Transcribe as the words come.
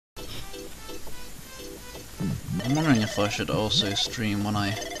I'm wondering if I should also stream when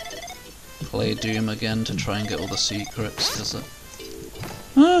I play Doom again to try and get all the secrets, because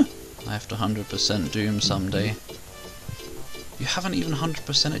I have to 100% Doom someday. You haven't even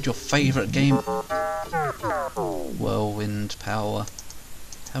 100%ed your favourite game. Whirlwind power.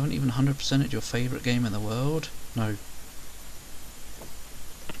 Haven't even 100%ed your favourite game in the world? No.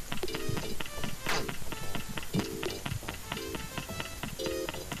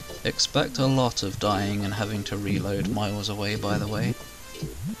 Expect a lot of dying and having to reload miles away, by the way.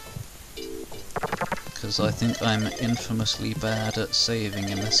 Because I think I'm infamously bad at saving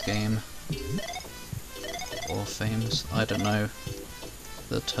in this game. Or famous, I don't know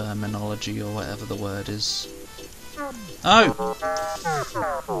the terminology or whatever the word is. Oh!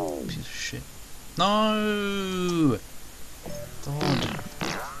 Piece of shit. No! God.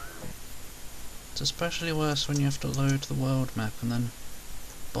 It's especially worse when you have to load the world map and then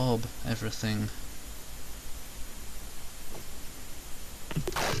bob everything.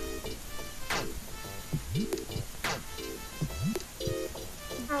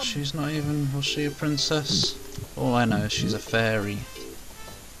 She's not even, was she a princess? All I know is she's a fairy.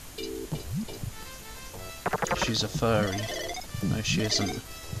 She's a furry. No, she isn't.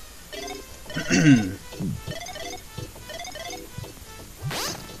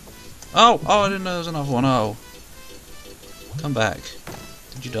 Oh! Oh, I didn't know there was another one. Oh. Come back.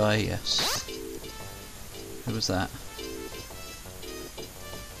 Did you die? Yes. Who was that?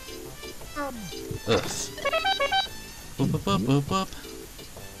 Ugh. Boop, boop, boop, boop, boop.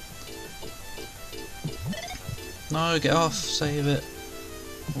 No, get off, save it.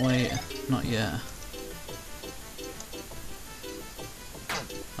 Wait, not yet.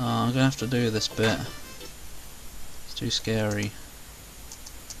 Oh, I'm gonna have to do this bit. It's too scary.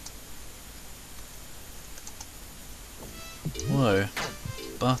 Whoa.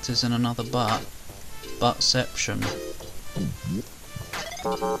 Butt is in another butt. Buttception.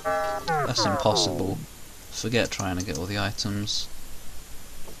 That's impossible. Forget trying to get all the items.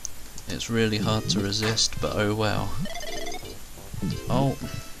 It's really hard to resist, but oh well. Oh.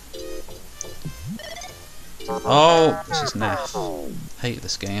 Oh! This is naff. Hate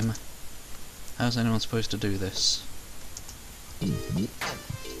this game. How's anyone supposed to do this?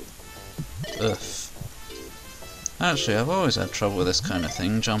 Ugh. Actually, I've always had trouble with this kind of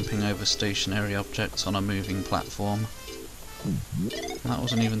thing, jumping over stationary objects on a moving platform. That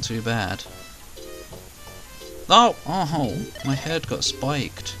wasn't even too bad. Oh! Oh! My head got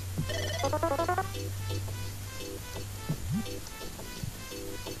spiked.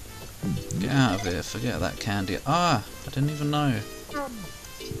 Get out of here, forget that candy. Ah! I didn't even know. I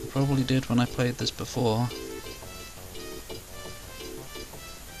probably did when I played this before.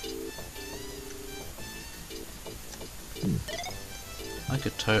 I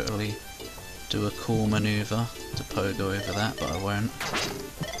could totally do a cool maneuver to pogo over that, but I won't.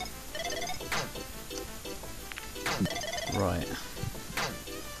 Right.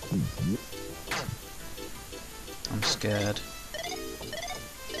 I'm scared.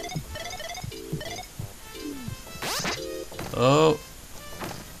 Oh!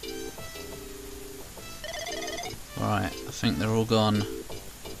 Right, I think they're all gone.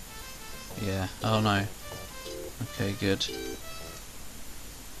 Yeah, oh no. Okay, good.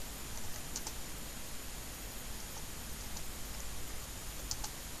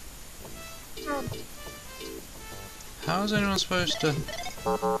 How is anyone supposed to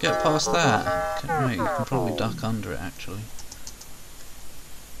get past that? Wait, you can probably duck under it actually.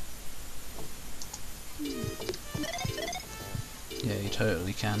 Yeah, you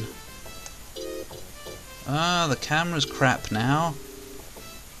totally can. Ah, the camera's crap now.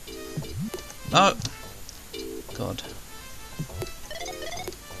 Oh! God.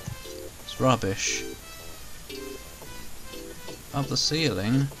 It's rubbish. Up the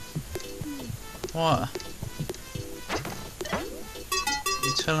ceiling? What?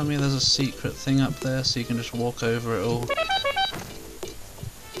 You telling me there's a secret thing up there so you can just walk over it all?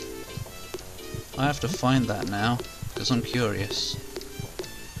 I have to find that now, because I'm curious.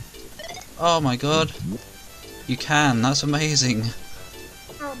 Oh my god! You can, that's amazing!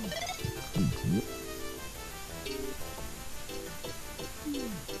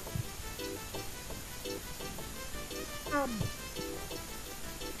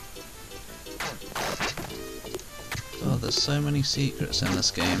 God, there's so many secrets in this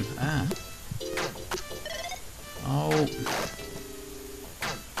game. Ah. Oh.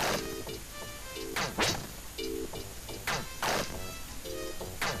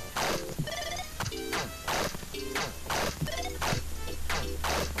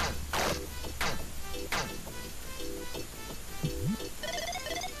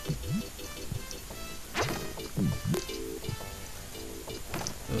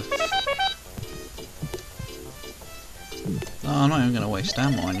 I'm not even going to waste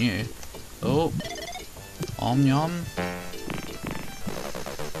ammo on you. Oh. Om yum.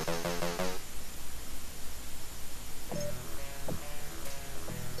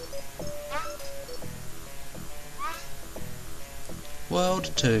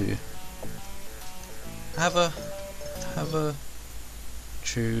 World 2. Have a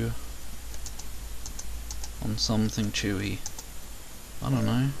chew on something chewy. I don't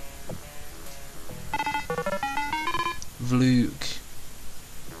know. Vlook.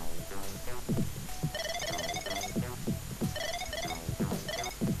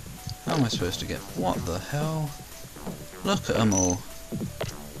 How am I supposed to get? What the hell? Look at them all.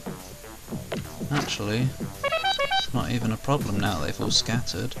 Actually, it's not even a problem now they've all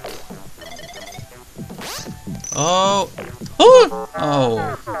scattered. Oh! Oh!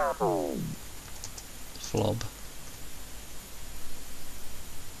 Oh! Flob.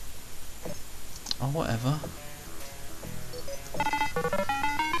 Oh, whatever.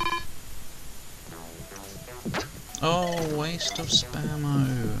 Oh, waste of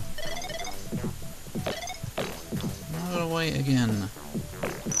spammo. I've got to wait again.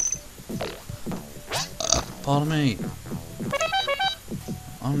 Pardon me.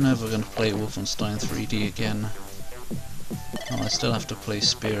 I'm never going to play Wolfenstein 3D again. Well, I still have to play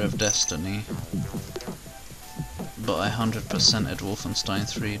Spear of Destiny. But I 100%ed Wolfenstein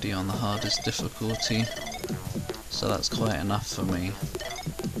 3D on the hardest difficulty. So that's quite enough for me.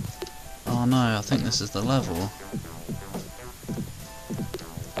 Oh no, I think this is the level.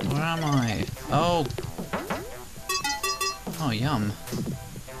 Where am I? Oh! Oh, yum.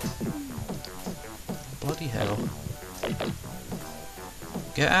 Bloody hell.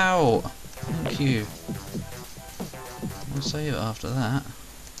 Get out! Thank you. We'll save it after that.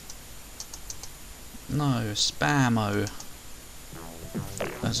 No, spammo.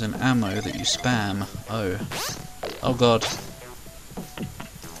 As in ammo that you spam. Oh. Oh god.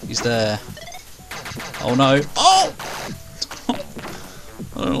 He's there. Oh no. Oh!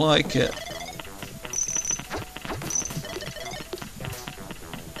 I don't like it.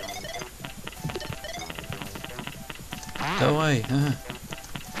 Go away.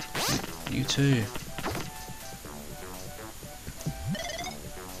 You too.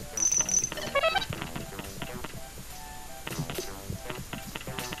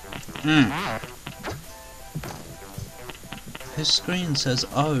 His screen says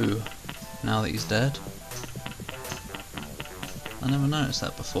O now that he's dead. I never noticed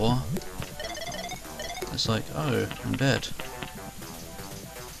that before. It's like, oh, I'm dead.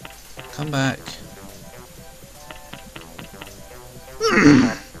 Come back.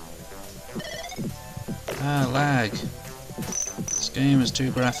 Ah, lag. This game is too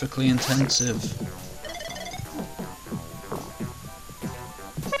graphically intensive.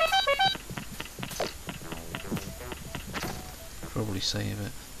 Probably save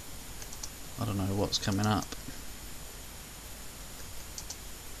it. I don't know what's coming up.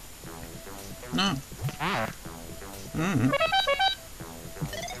 No. I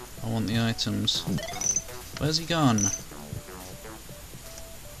want the items. Where's he gone?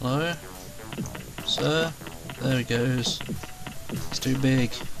 Hello? Sir? There he goes. He's too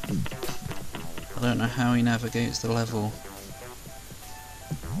big. I don't know how he navigates the level.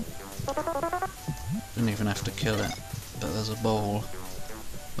 Didn't even have to kill it. But there's a bowl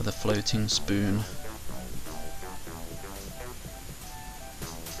with a floating spoon.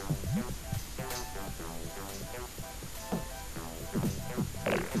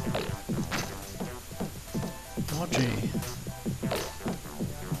 Dodgy.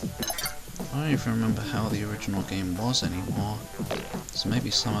 I don't even remember how the original game was anymore. So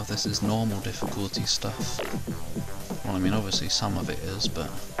maybe some of this is normal difficulty stuff. Well, I mean obviously some of it is, but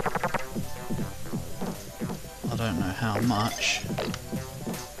I don't know how much.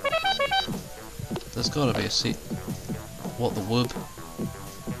 There's gotta be a What the whoop?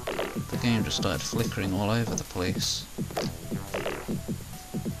 The game just started flickering all over the place.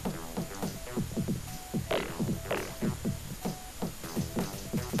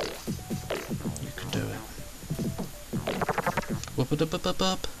 You can do it.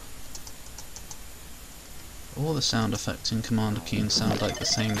 Whoop-a-dub-a-bub-bub. All the sound effects in Commander Keen sound like the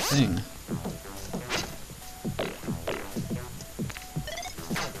same thing.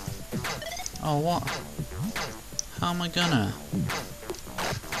 Oh, what? How am I gonna?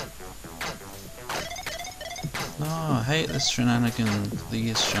 Oh, I hate this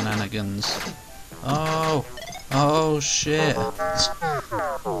these shenanigans. Oh! Oh, shit!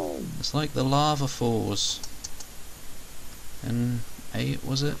 It's like the lava falls. In 8,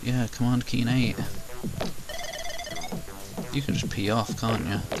 was it? Yeah, Command Keen 8. You can just pee off, can't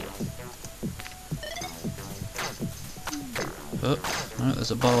you? Oh, no, there's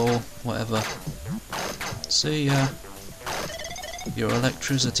a bowl, whatever. See ya. Your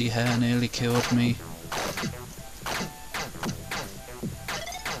electricity hair nearly killed me.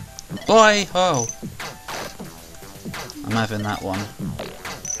 Boy! Oh! I'm having that one.